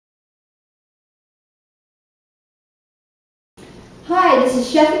Hi, this is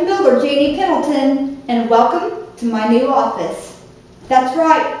Chef and Builder Janie Pendleton, and welcome to my new office. That's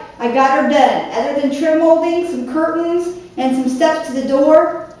right, I got her done. Other than trim molding, some curtains, and some steps to the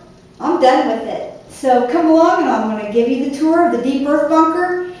door, I'm done with it. So come along and I'm going to give you the tour of the deep earth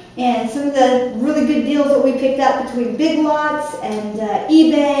bunker and some of the really good deals that we picked up between Big Lots and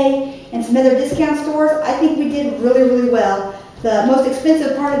eBay and some other discount stores. I think we did really well. The most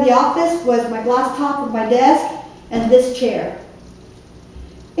expensive part of the office was my glass top of my desk and this chair.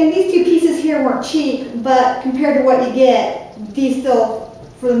 And these two pieces here weren't cheap, but compared to what you get, these still,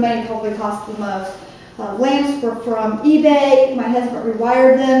 for the money, probably cost the most. Lamps were from eBay. My husband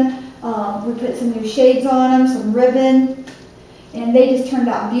rewired them. We put some new shades on them, some ribbon, and they just turned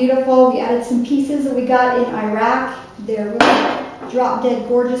out beautiful. We added some pieces that we got in Iraq. They're really drop-dead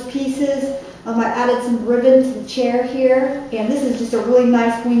gorgeous pieces. I added some ribbon to the chair here, and this is just a really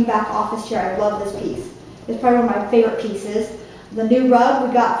nice wing-back office chair. I love this piece. It's probably one of my favorite pieces. The new rug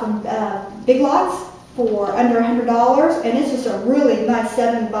we got from Big Lots for under $100, and it's just a really nice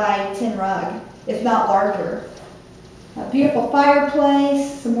 7 by 10 rug, if not larger. A beautiful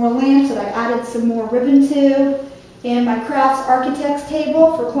fireplace, some more lamps that I added some more ribbon to, and my crafts architect's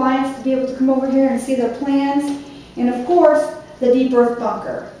table for clients to be able to come over here and see their plans, and of course the deep earth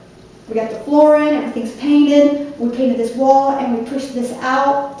bunker. We got the floor in, everything's painted. We painted this wall and we pushed this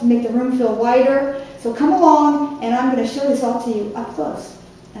out to make the room feel wider. So come along and I'm going to show this all to you up close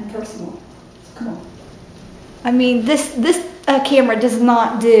and personal. So come on. I mean, this camera does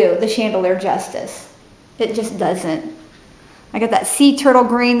not do the chandelier justice. It just doesn't. I got that sea turtle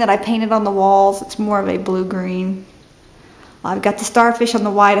green that I painted on the walls. It's more of a blue green. I've got the starfish on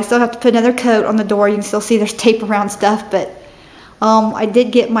the white. I still have to put another coat on the door. You can still see there's tape around stuff, but I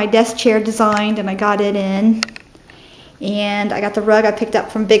did get my desk chair designed and I got it in. And I got the rug I picked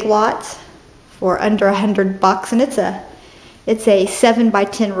up from Big Lots for under $100, and it's a 7 by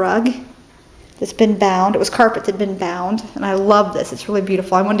 10 rug that's been bound. It was carpet that had been bound, and I love this. It's really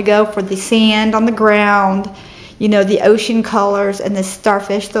beautiful. I wanted to go for the sand on the ground, you know, the ocean colors, and this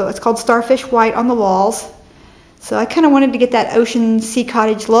starfish. So it's called Starfish White on the walls. So I kind of wanted to get that ocean sea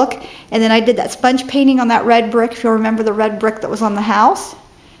cottage look. And then I did that sponge painting on that red brick. If you'll remember the red brick that was on the house.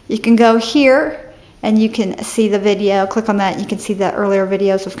 You can go here and you can see the video. Click on that and you can see the earlier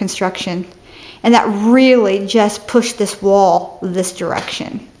videos of construction. And that really just pushed this wall this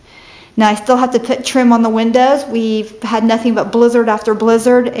direction. Now I still have to put trim on the windows. We've had nothing but blizzard after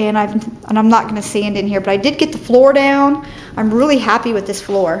blizzard, and I'm not going to sand in here. But I did get the floor down. I'm really happy with this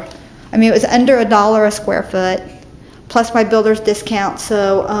floor. I mean, it was under $1 a square foot, plus my builder's discount.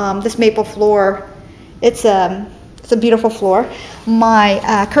 So this maple floor, it's a beautiful floor.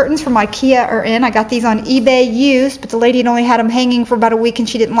 My curtains from IKEA are in. I got these on eBay used, but the lady had only had them hanging for about a week and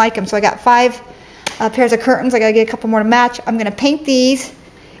she didn't like them. So I got 5 pairs of curtains. I got to get a couple more to match. I'm going to paint these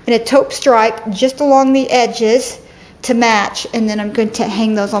in a taupe stripe just along the edges to match, and then I'm going to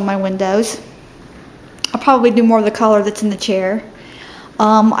hang those on my windows. I'll probably do more of the color that's in the chair.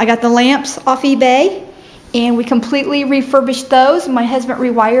 I got the lamps off eBay and we completely refurbished those. My husband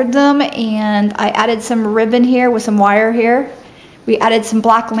rewired them, and I added some ribbon here with some wire here. We added some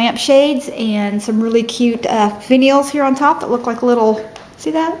black lamp shades and some really cute finials here on top that look like little,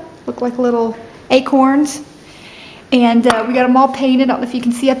 see that? Look like little acorns. And we got them all painted. I don't know if you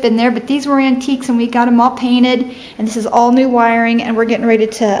can see up in there, but these were antiques and we got them all painted. And this is all new wiring, and we're getting ready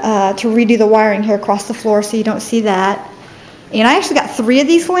to redo the wiring here across the floor so you don't see that. And I actually got 3 of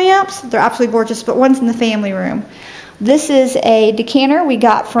these lamps. They're absolutely gorgeous, but one's in the family room. This is a decanter we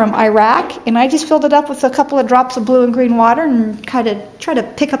got from Iraq, and I just filled it up with a couple of drops of blue and green water and try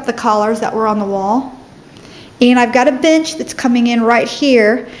to pick up the colors that were on the wall. And I've got a bench that's coming in right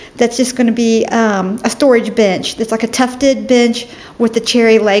here that's just going to be a storage bench. That's like a tufted bench with the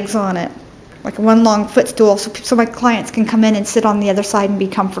cherry legs on it, like one long footstool, so my clients can come in and sit on the other side and be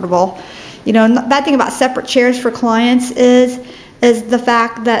comfortable. You know, the bad thing about separate chairs for clients is the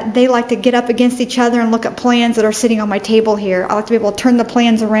fact that they like to get up against each other and look at plans that are sitting on my table here. I like to be able to turn the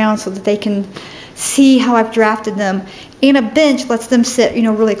plans around so that they can see how I've drafted them. And a bench lets them sit, you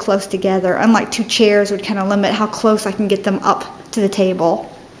know, really close together. Unlike 2 chairs would kind of limit how close I can get them up to the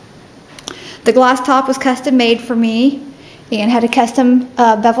table. The glass top was custom made for me and had a custom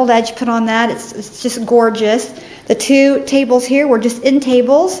beveled edge put on that. It's just gorgeous. The 2 tables here were just end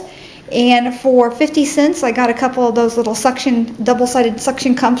tables. And for 50 cents, I got a couple of those little double-sided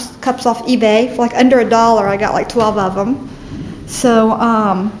suction cups off eBay. For like under $1, I got like 12 of them.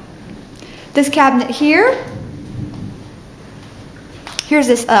 So this cabinet here, here's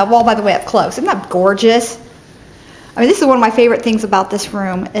this wall, by the way, up close. Isn't that gorgeous? I mean, this is one of my favorite things about this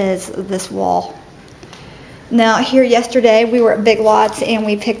room is this wall. Now here yesterday we were at Big Lots and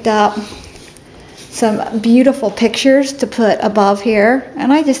we picked up some beautiful pictures to put above here,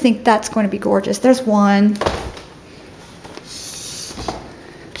 and I just think that's going to be gorgeous. There's one.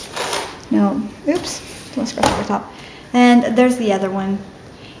 No, oops, don't scratch over the top. And there's the other one.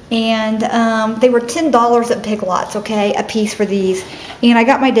 And they were $10 at Big Lots, okay, a piece for these. And I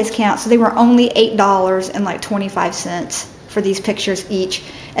got my discount, so they were only $8 and like 25 cents for these pictures each.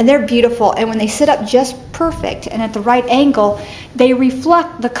 And they're beautiful, and when they sit up just perfect and at the right angle, they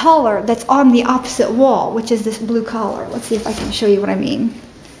reflect the color that's on the opposite wall, which is this blue color. Let's see if I can show you what I mean.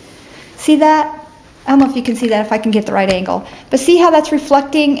 See that? I don't know if you can see that if I can get the right angle. But see how that's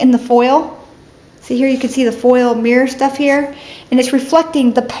reflecting in the foil? See here, you can see the foil mirror stuff here, and it's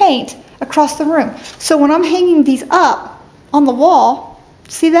reflecting the paint across the room. So when I'm hanging these up on the wall,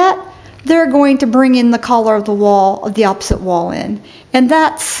 see that? They're going to bring in the color of the wall, of the opposite wall in. And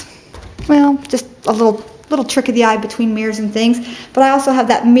that's, well, just a little trick of the eye between mirrors and things. But I also have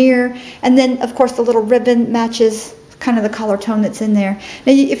that mirror, and then of course the little ribbon matches kind of the color tone that's in there.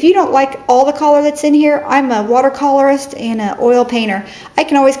 Now, if you don't like all the color that's in here, I'm a watercolorist and an oil painter. I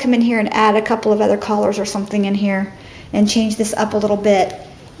can always come in here and add a couple of other colors or something in here and change this up a little bit.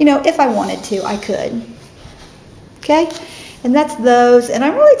 You know, if I wanted to, I could. Okay, and that's those, and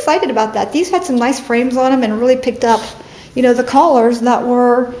I'm really excited about that. These had some nice frames on them and really picked up, you know, the colors that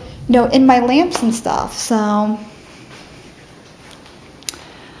were, you know, in my lamps and stuff. So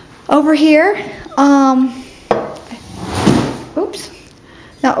over here, oops.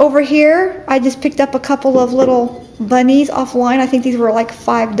 Now over here, I just picked up a couple of little bunnies offline. I think these were like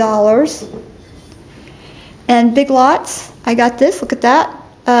 $5. And Big Lots, I got this, look at that.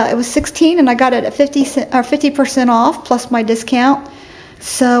 It was $16 and I got it at 50% off plus my discount.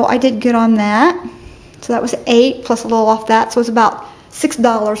 So I did good on that. So that was $8 plus a little off that. So it was about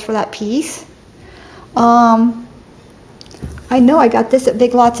 $6 for that piece. I know I got this at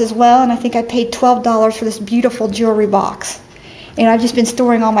Big Lots as well, and I think I paid $12 for this beautiful jewelry box. And I've just been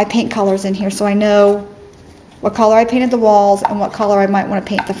storing all my paint colors in here, so I know what color I painted the walls and what color I might want to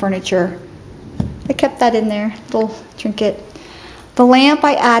paint the furniture. I kept that in there, little trinket. The lamp,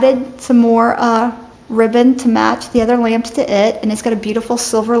 I added some more ribbon to match the other lamps to it, and it's got a beautiful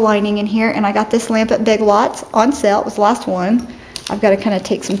silver lining in here. And I got this lamp at Big Lots on sale. It was the last one. I've got to kind of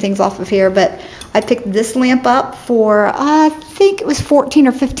take some things off of here, but I picked this lamp up for, I think it was $14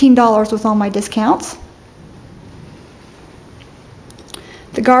 or $15 with all my discounts.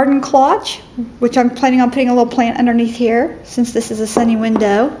 The garden clutch, which I'm planning on putting a little plant underneath here since this is a sunny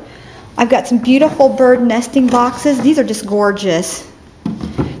window. I've got some beautiful bird nesting boxes. These are just gorgeous.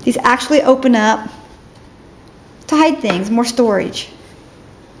 These actually open up to hide things, more storage.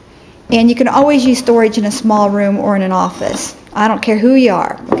 And you can always use storage in a small room or in an office. I don't care who you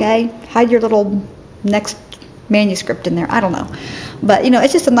are, okay? Hide your little next manuscript in there. I don't know. But, you know,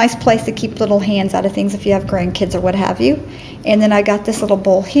 it's just a nice place to keep little hands out of things if you have grandkids or what have you. And then I got this little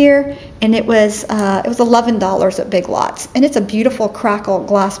bowl here, and it was $11 at Big Lots. And it's a beautiful crackle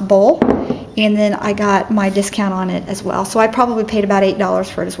glass bowl. And then I got my discount on it as well. So I probably paid about $8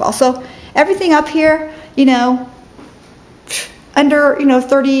 for it as well. So everything up here, you know, under, you know,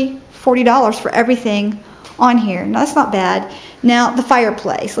 $30, $40 for everything on here. Now that's not bad. Now the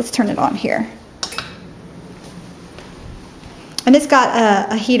fireplace, let's turn it on here. And it's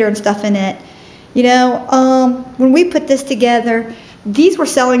got a heater and stuff in it. You know, when we put this together, these were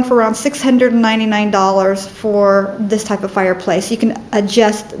selling for around $699 for this type of fireplace. You can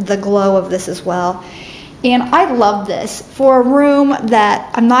adjust the glow of this as well. And I love this for a room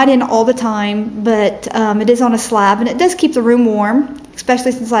that I'm not in all the time, but it is on a slab, and it does keep the room warm,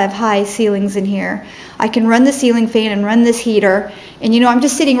 especially since I have high ceilings in here. I can run the ceiling fan and run this heater. And you know, I'm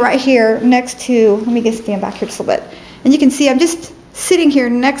just sitting right here next to, let me just stand back here just a little bit. And you can see I'm just sitting here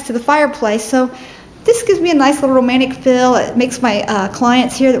next to the fireplace. So this gives me a nice little romantic feel. It makes my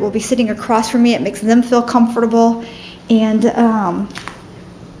clients here that will be sitting across from me, it makes them feel comfortable. And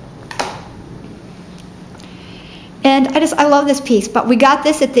I love this piece. But we got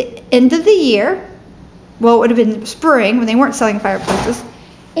this at the end of the year. Well, it would have been spring when they weren't selling fireplaces.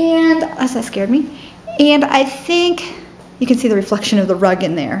 And that scared me. And I think you can see the reflection of the rug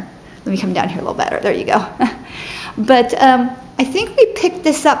in there. Let me come down here a little better. There you go. But I think we picked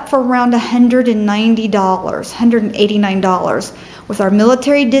this up for around $190, $189 with our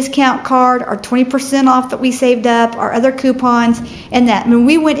military discount card, our 20% off that we saved up, our other coupons, and that. When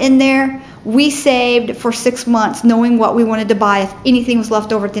we went in there, we saved for 6 months knowing what we wanted to buy if anything was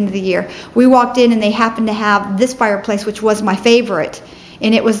left over at the end of the year. We walked in and they happened to have this fireplace, which was my favorite,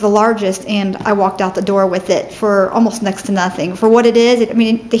 and it was the largest, and I walked out the door with it for almost next to nothing. For what it is, I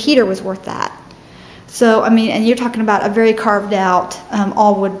mean, the heater was worth that. So, I mean, and you're talking about a very carved out,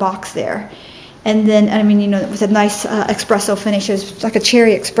 all wood box there. And then, I mean, you know, with a nice espresso finish. It was like a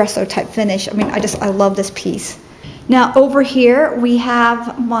cherry espresso type finish. I mean, I love this piece. Now, over here, we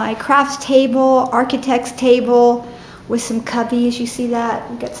have my crafts table, architect's table with some cubbies. You see that?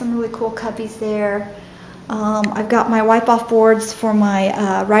 We've got some really cool cubbies there. I've got my wipe-off boards for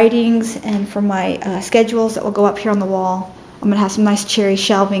my writings and for my schedules that will go up here on the wall. I'm going to have some nice cherry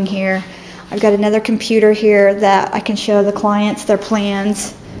shelving here. I've got another computer here that I can show the clients their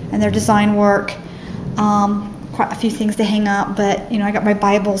plans and their design work. Quite a few things to hang up, but you know, I got my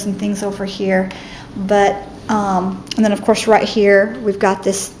Bibles and things over here. But and then of course right here we've got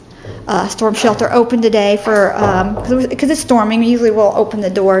this storm shelter open today for because it's storming. Usually we'll open the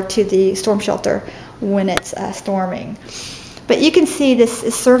door to the storm shelter when it's storming. But you can see this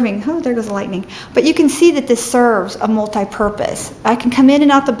is serving, oh, there goes the lightning. But you can see that this serves a multi-purpose. I can come in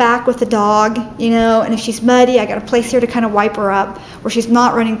and out the back with the dog, you know, and if she's muddy, I got a place here to kind of wipe her up where she's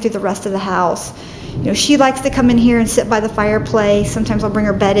not running through the rest of the house. You know, she likes to come in here and sit by the fireplace. Sometimes I'll bring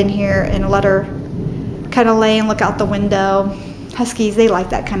her bed in here and let her kind of lay and look out the window. Huskies, they like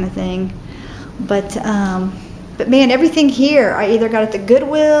that kind of thing. But man, everything here, I either got at the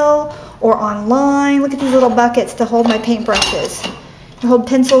Goodwill or online. Look at these little buckets to hold my paintbrushes, to hold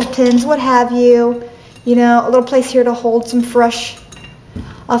pencils, pens, what have you. You know, a little place here to hold some fresh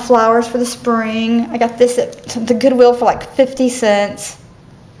flowers for the spring. I got this at the Goodwill for like 50 cents.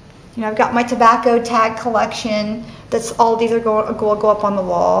 You know, I've got my tobacco tag collection. That's all these are go up on the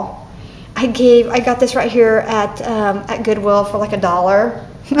wall. I got this right here at Goodwill for like $1.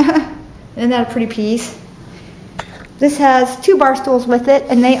 Isn't that a pretty piece? This has 2 bar stools with it,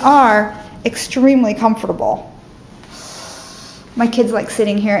 and they are extremely comfortable. My kids like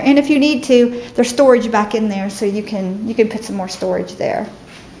sitting here, and if you need to, there's storage back in there, so you can put some more storage there.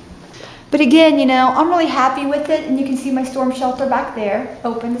 But again, you know, I'm really happy with it, and you can see my storm shelter back there,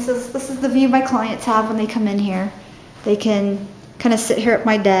 open. This is the view my clients have when they come in here. They can kind of sit here at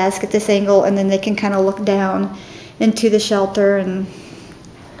my desk at this angle, and then they can kind of look down into the shelter and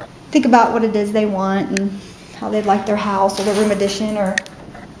think about what it is they want and how they'd like their house or their room addition or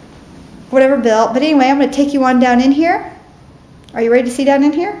whatever built. But anyway, I'm going to take you on down in here. Are you ready to see down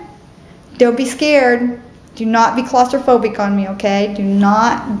in here? Don't be scared. Do not be claustrophobic on me, okay? Do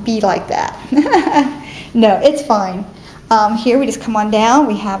not be like that. No, it's fine. Here we just come on down.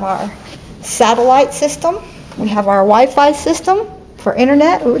 We have our satellite system. We have our Wi-Fi system for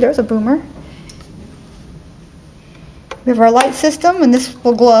internet. Ooh, there's a boomer. We have our light system, and this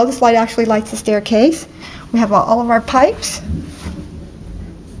will glow. This light actually lights the staircase. We have all of our pipes.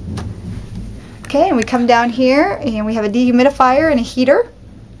 Okay, and we come down here, and we have a dehumidifier and a heater.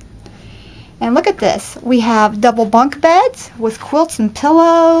 And look at this. We have double bunk beds with quilts and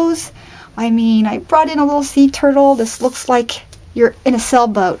pillows. I mean, I brought in a little sea turtle. This looks like you're in a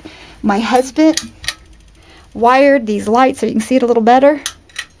sailboat. My husband wired these lights so you can see it a little better.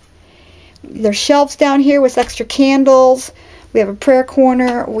 There's shelves down here with extra candles. We have a prayer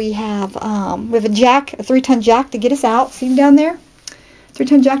corner. We have a jack, a 3-ton jack to get us out. See them down there?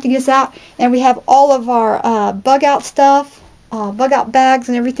 3-ton jack to get us out. And we have all of our bug out stuff. Bug out bags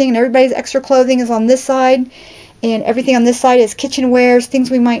and everything, and everybody's extra clothing is on this side, and everything on this side is kitchenwares,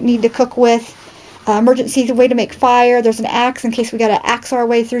 things we might need to cook with, emergency way to make fire. There's an axe in case we got to axe our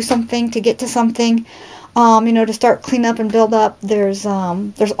way through something to get to something, you know, to start clean up and build up. There's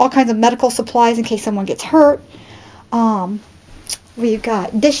all kinds of medical supplies in case someone gets hurt. We've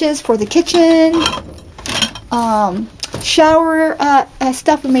got dishes for the kitchen, shower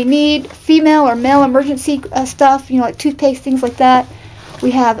stuff we may need, female or male emergency stuff, you know, like toothpaste, things like that.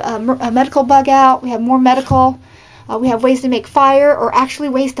 We have a medical bug out. We have more medical. We have ways to make fire, or actually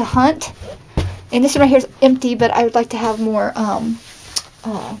ways to hunt. And this one right here is empty, but I would like to have more of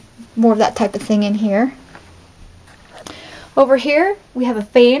that type of thing in here. Over here we have a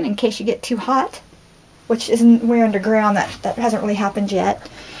fan in case you get too hot, which isn't way underground. That hasn't really happened yet.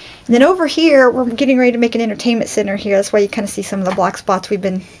 And then over here, we're getting ready to make an entertainment center here. That's why you kind of see some of the black spots we've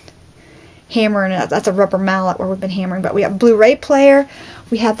been hammering. That's a rubber mallet where we've been hammering. But we have a Blu-ray player.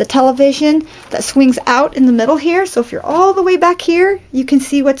 We have the television that swings out in the middle here. So if you're all the way back here, you can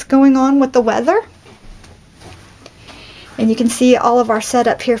see what's going on with the weather. And you can see all of our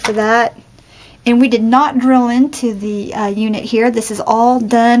setup here for that. And we did not drill into the unit here. This is all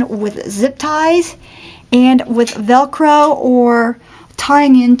done with zip ties and with Velcro, or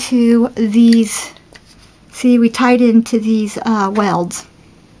tying into these, see, we tied into these welds,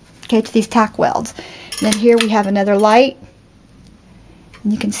 okay, to these tack welds. And then here we have another light,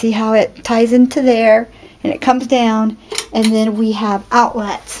 and you can see how it ties into there, and it comes down, and then we have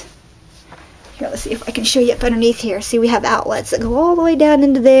outlets Here, let's see if I can show you up underneath here. See, we have outlets that go all the way down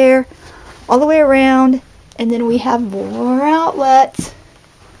into there, all the way around, and then we have more outlets.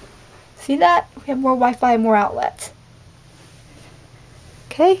 See that? We have more Wi-Fi and more outlets.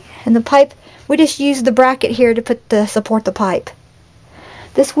 Okay, and the pipe, we just use the bracket here to support the pipe.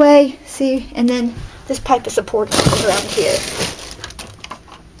 This way, see, and then this pipe is supported around here.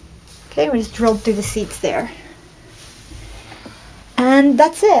 Okay, we just drilled through the seats there. And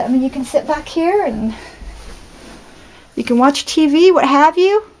that's it. I mean, you can sit back here and you can watch TV, what have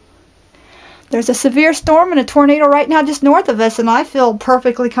you. There's a severe storm and a tornado right now just north of us, and I feel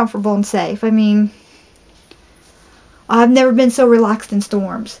perfectly comfortable and safe. I mean, I've never been so relaxed in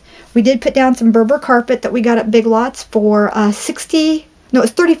storms. We did put down some Berber carpet that we got at Big Lots for it's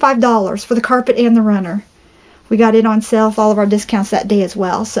 $35 for the carpet and the runner. We got it on sale with all of our discounts that day as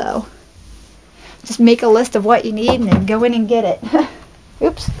well, so just make a list of what you need and then go in and get it.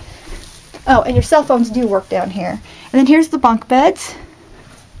 Oops. Oh, and your cell phones do work down here. And then here's the bunk beds.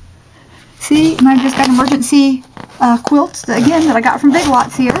 See, and I've just got emergency quilts, again, that I got from Big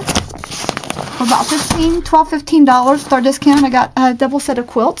Lots here. For about $15 with our discount, I got a double set of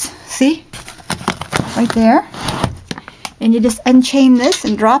quilts. See? Right there. And you just unchain this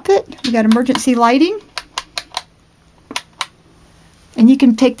and drop it. We got emergency lighting. And you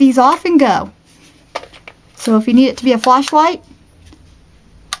can take these off and go. So if you need it to be a flashlight,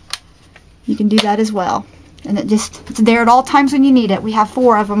 you can do that as well. And it's there at all times when you need it. We have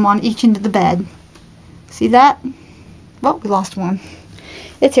 4 of them on each end of the bed. See that? Well, we lost one.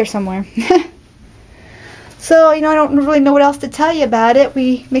 It's here somewhere. So, you know, I don't really know what else to tell you about it.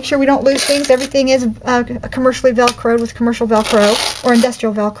 We make sure we don't lose things. Everything is commercially Velcroed with commercial Velcro or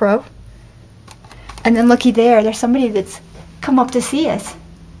industrial Velcro. And then looky there, there's somebody that's come up to see us.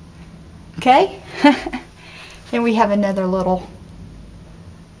 Okay? And we have another little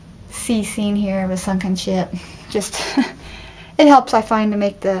sea scene here of a sunken ship. Just, it helps, I find, to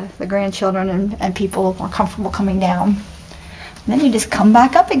make the grandchildren and people more comfortable coming down. And then you just come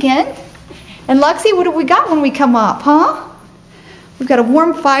back up again. And Lexi, what have we got when we come up, huh? We've got a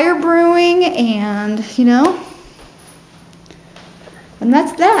warm fire brewing and, you know, and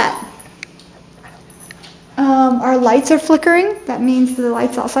that's that. Our lights are flickering. That means the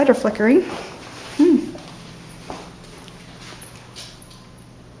lights outside are flickering.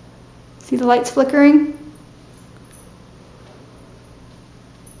 See the lights flickering?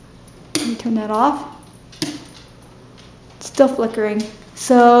 Let me turn that off. It's still flickering.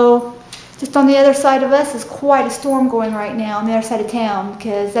 So just on the other side of us is quite a storm going right now on the other side of town,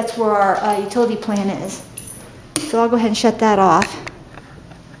 because that's where our utility plant is. So I'll go ahead and shut that off.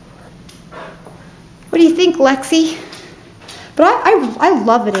 What do you think, Lexi? But I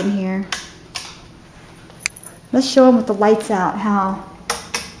love it in here. Let's show them with the lights out how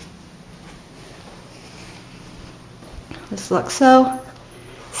this looks. So,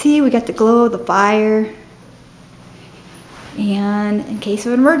 see, we got the glow of the fire. And in case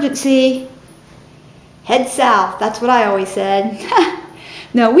of an emergency, head south. That's what I always said.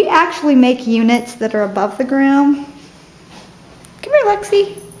 No, we actually make units that are above the ground. Come here,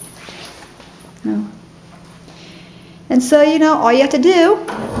 Lexi. No. And so, you know, all you have to do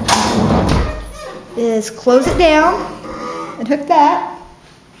is close it down and hook that.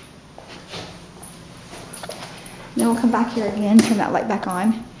 Then we'll come back here again, turn that light back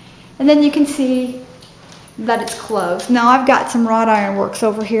on. And then you can see that it's closed. Now I've got some wrought iron works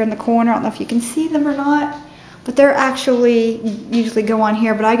over here in the corner. I don't know if you can see them or not, but they're actually usually go on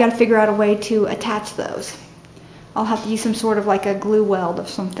here, but I got to figure out a way to attach those. I'll have to use some sort of like a glue weld of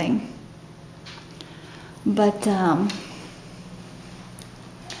something. But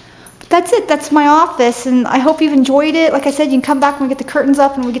that's it. That's my office, and I hope you've enjoyed it. Like I said, you can come back when we get the curtains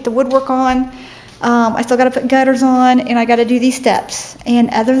up and we get the woodwork on. I still got to put gutters on, and I got to do these steps. And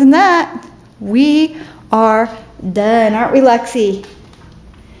other than that, we are done, aren't we, Lexi?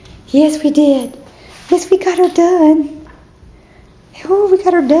 Yes, we did. Yes, we got her done. Oh, we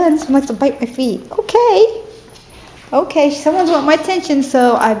got her done. Someone likes to bite my feet. Okay. Okay, someone's wanting my attention,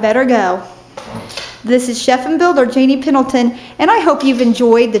 so I better go. This is Chef and Builder Janie Pendleton, and I hope you've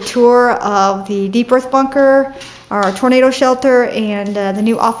enjoyed the tour of the Deep Earth Bunker, our tornado shelter, and the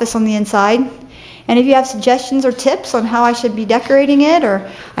new office on the inside. And if you have suggestions or tips on how I should be decorating it,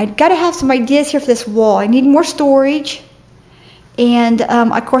 or I've got to have some ideas here for this wall. I need more storage, and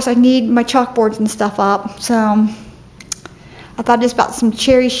of course I need my chalkboards and stuff up. So I thought just about some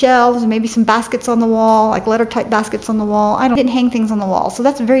cherry shelves and maybe some baskets on the wall, like letter type baskets on the wall. I didn't hang things on the wall, so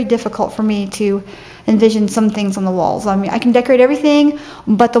that's very difficult for me to envision some things on the walls. I mean, I can decorate everything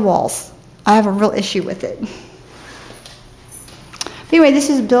but the walls. I have a real issue with it. Anyway, this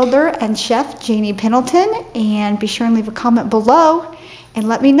is builder and chef Janie Pendleton, and be sure and leave a comment below and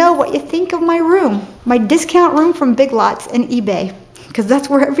let me know what you think of my room, my discount room from Big Lots and eBay, because that's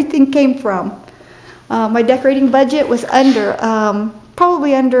where everything came from. My decorating budget was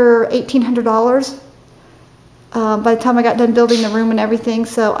probably under $1,800 by the time I got done building the room and everything,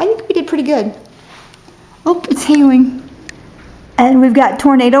 so I think we did pretty good. Oh, it's hailing. And we've got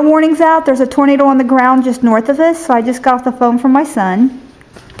tornado warnings out. There's a tornado on the ground just north of us, so I just got off the phone from my son.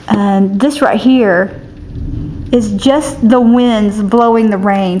 And this right here is just the winds blowing the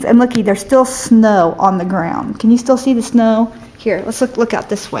rains. And looky, there's still snow on the ground. Can you still see the snow? Here, let's look out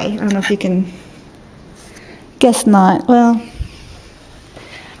this way. I don't know if you can, guess not. Well,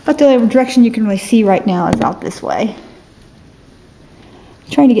 but the only direction you can really see right now is out this way. I'm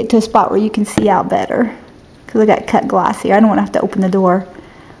trying to get to a spot where you can see out better, because I got cut glass here. I don't want to have to open the door.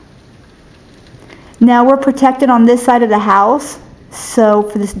 Now we're protected on this side of the house, so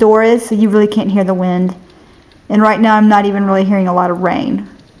for this door is, so you really can't hear the wind. And right now I'm not even really hearing a lot of rain.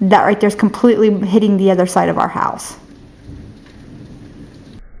 That right there is completely hitting the other side of our house.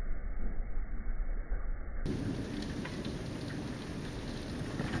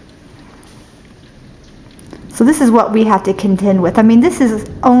 So this is what we have to contend with. I mean, this is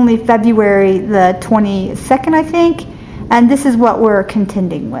only February the 22nd, I think, and this is what we're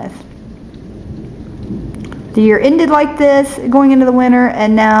contending with. The year ended like this, going into the winter,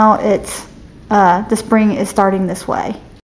 and now it's the spring is starting this way.